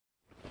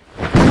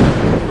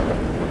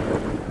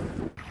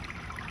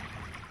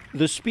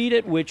The speed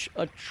at which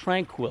a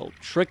tranquil,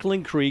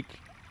 trickling creek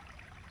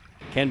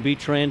can be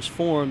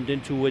transformed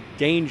into a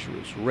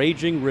dangerous,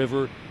 raging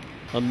river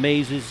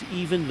amazes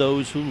even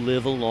those who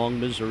live along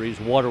Missouri's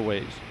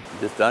waterways.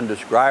 Just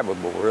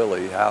undescribable,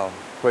 really, how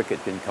quick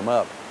it can come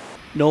up.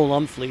 Noel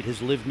Umfleet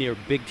has lived near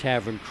Big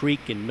Tavern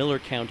Creek in Miller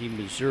County,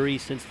 Missouri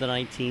since the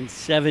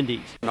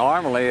 1970s.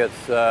 Normally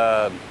it's,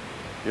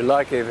 you're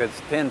lucky if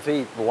it's 10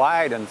 feet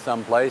wide in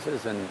some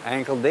places and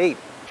ankle deep.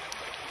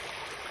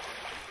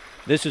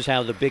 This is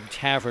how the Big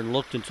Tavern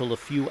looked until a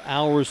few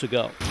hours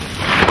ago.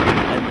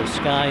 Then the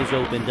skies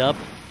opened up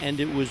and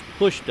it was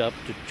pushed up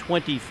to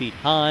 20 feet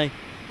high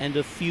and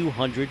a few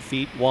hundred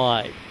feet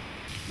wide.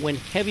 When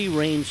heavy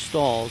rain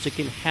stalls, it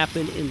can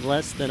happen in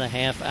less than a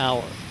half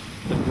hour.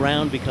 The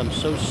ground becomes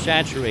so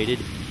saturated,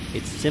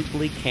 it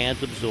simply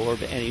can't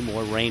absorb any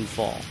more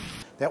rainfall.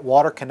 That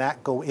water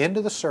cannot go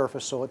into the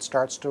surface, so it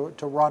starts to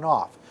run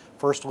off.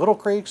 First little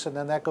creeks, and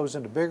then that goes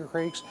into bigger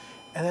creeks.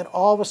 And then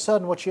all of a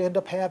sudden what you end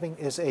up having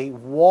is a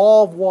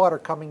wall of water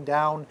coming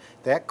down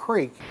that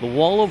creek. The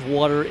wall of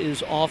water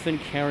is often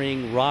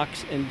carrying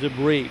rocks and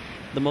debris.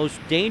 The most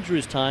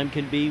dangerous time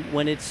can be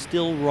when it's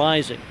still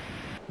rising.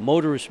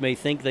 Motorists may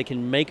think they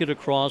can make it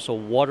across a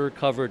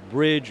water-covered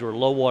bridge or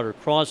low-water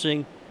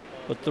crossing,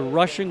 but the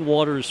rushing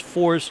water's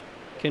force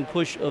can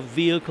push a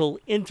vehicle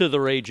into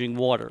the raging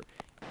water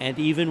and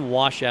even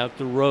wash out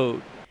the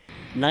road.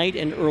 Night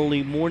and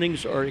early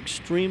mornings are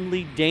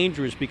extremely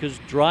dangerous because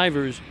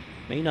drivers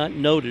may not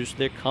notice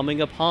they're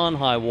coming upon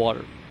high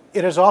water.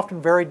 It is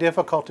often very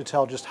difficult to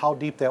tell just how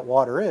deep that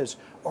water is,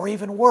 or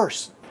even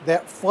worse,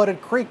 that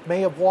flooded creek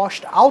may have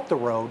washed out the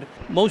road.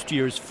 Most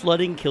years,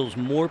 flooding kills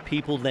more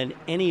people than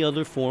any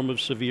other form of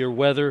severe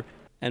weather,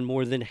 and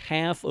more than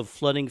half of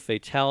flooding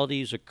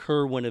fatalities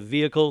occur when a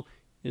vehicle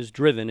is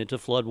driven into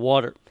flood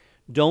water.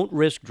 Don't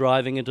risk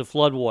driving into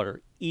flood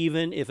water,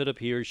 even if it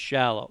appears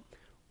shallow.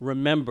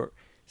 Remember,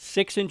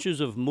 6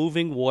 inches of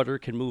moving water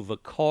can move a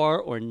car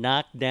or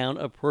knock down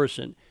a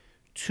person.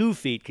 2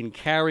 feet can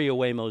carry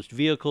away most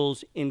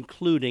vehicles,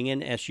 including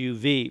an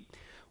SUV.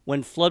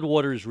 When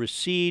floodwaters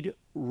recede,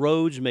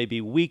 roads may be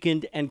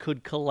weakened and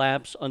could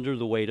collapse under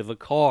the weight of a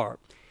car.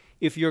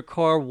 If your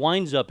car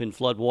winds up in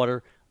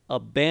floodwater,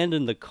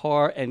 abandon the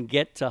car and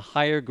get to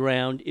higher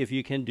ground if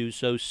you can do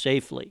so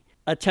safely.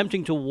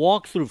 Attempting to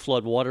walk through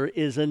floodwater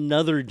is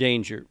another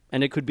danger,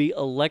 and it could be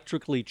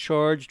electrically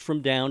charged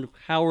from downed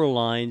power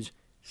lines.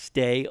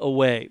 Stay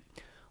away.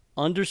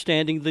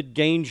 Understanding the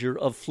danger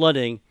of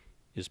flooding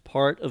is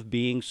part of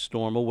being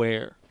storm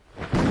aware.